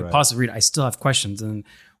everything I could possibly read. I still have questions. And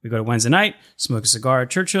we go to Wednesday night, smoke a cigar at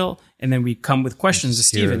Churchill, and then we come with questions to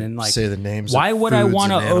Steven and like, say the names. why of would I foods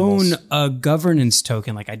want to and animals. own a governance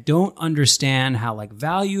token? Like I don't understand how like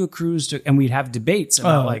value accrues to, and we'd have debates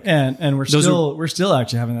about like, and we're those still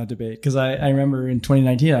actually having that debate because I remember in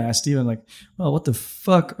 2019 I asked Steven like, well, what the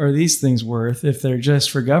fuck are these things worth if they're just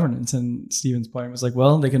for governance? And Steven's point was like,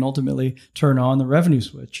 well, they can ultimately turn on the revenue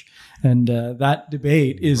switch, and that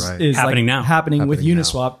debate is Happening like now. happening with Happening now.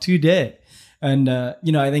 Uniswap today. And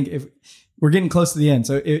I think if we're getting close to the end,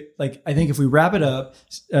 so I think if we wrap it up,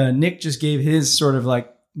 Nick just gave his sort of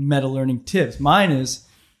like meta learning tips. Mine is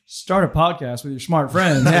start a podcast with your smart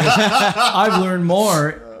friends. I've learned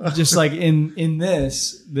more just like in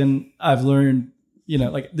this than I've learned.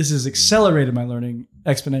 Like this has accelerated my learning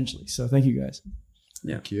exponentially. So thank you guys.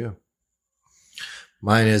 Thank you.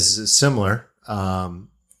 Mine is similar.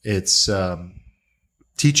 It's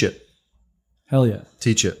teach it. Hell yeah.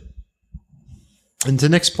 Teach it. And to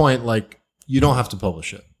Nick's point, like, you don't have to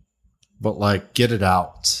publish it, but like get it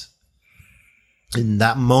out in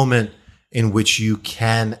that moment in which you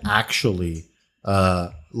can actually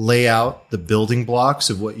lay out the building blocks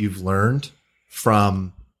of what you've learned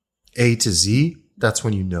from A to Z. That's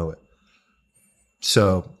when you know it.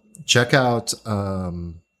 So check out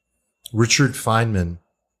Richard Feynman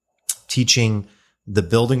teaching the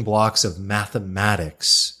building blocks of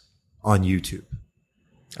mathematics on YouTube.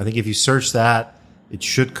 I think if you search that, it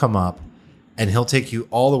should come up, and he'll take you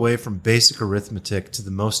all the way from basic arithmetic to the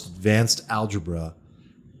most advanced algebra.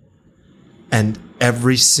 And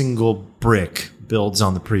every single brick builds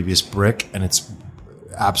on the previous brick, and it's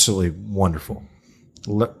absolutely wonderful.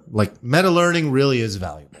 Like meta learning really is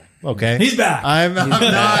valuable. Okay, He's back.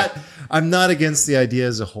 I'm not against the idea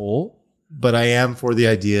as a whole, but I am for the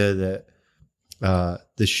idea that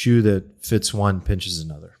the shoe that fits one pinches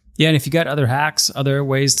another. yeah. And if you got other hacks, other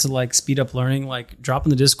ways to like speed up learning, like drop in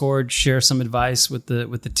the Discord, share some advice with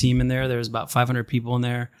the team in there. There's about 500 people in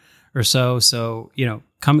there or so. So,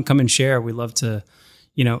 come and share. We love to,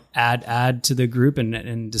 add to the group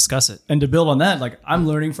and discuss it. And to build on that, like I'm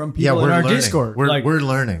learning from people in our learning. Discord. We're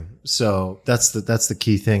learning. So that's the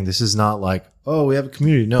key thing. This is not like, oh, we have a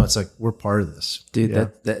community. No, it's like we're part of this. Dude, Yeah.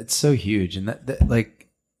 that's so huge. And that like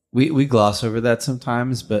we gloss over that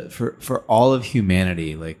sometimes, but for all of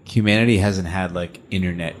humanity, like humanity hasn't had like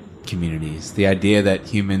internet communities. The idea that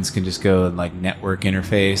humans can just go and like network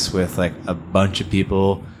interface with like a bunch of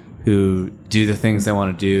people who do the things they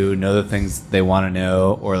want to do, know the things they want to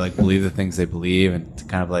know, or like believe the things they believe, and to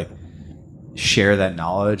kind of like share that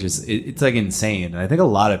knowledge it's like insane. And I think a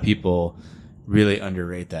lot of people really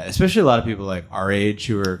underrate that, especially a lot of people like our age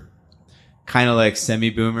who are kind of like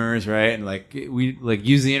semi-boomers, right? And like we like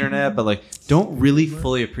use the internet, but like don't really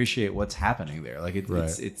fully appreciate what's happening there. Like it's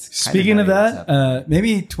Speaking of kinda nutty what's happening. that,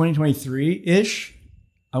 maybe 2023-ish,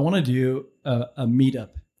 I want to do a meetup.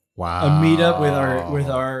 Wow. A meetup with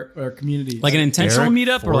our community. Like an intentional Eric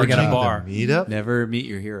meetup or like at a forging bar? the meetup. Never meet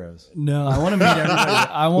your heroes. No, I want to meet everybody.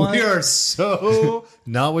 I want We are so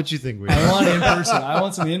not what you think we are. I want in person. I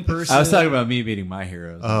want some in person. I was talking about me meeting my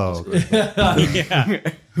heroes. Oh,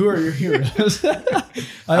 Who are your heroes? I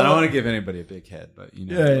don't want to give anybody a big head, but you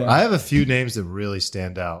know. Yeah. I have a few names that really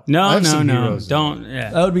stand out. I No, have some no. heroes in Don't. there.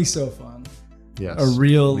 Yeah. That would be so fun. Yes. A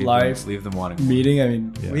real life Leave them wanting more. meeting. I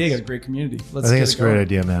mean, Yes. we got a great community. Let's I think get it's it a great going.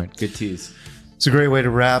 idea, man. Good tease. It's a great way to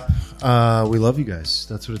wrap. We love you guys.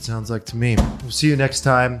 That's what it sounds like to me. We'll see you next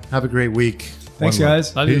time. Have a great week. Thanks, One love.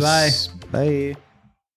 guys. Love you. Peace. Bye. Bye.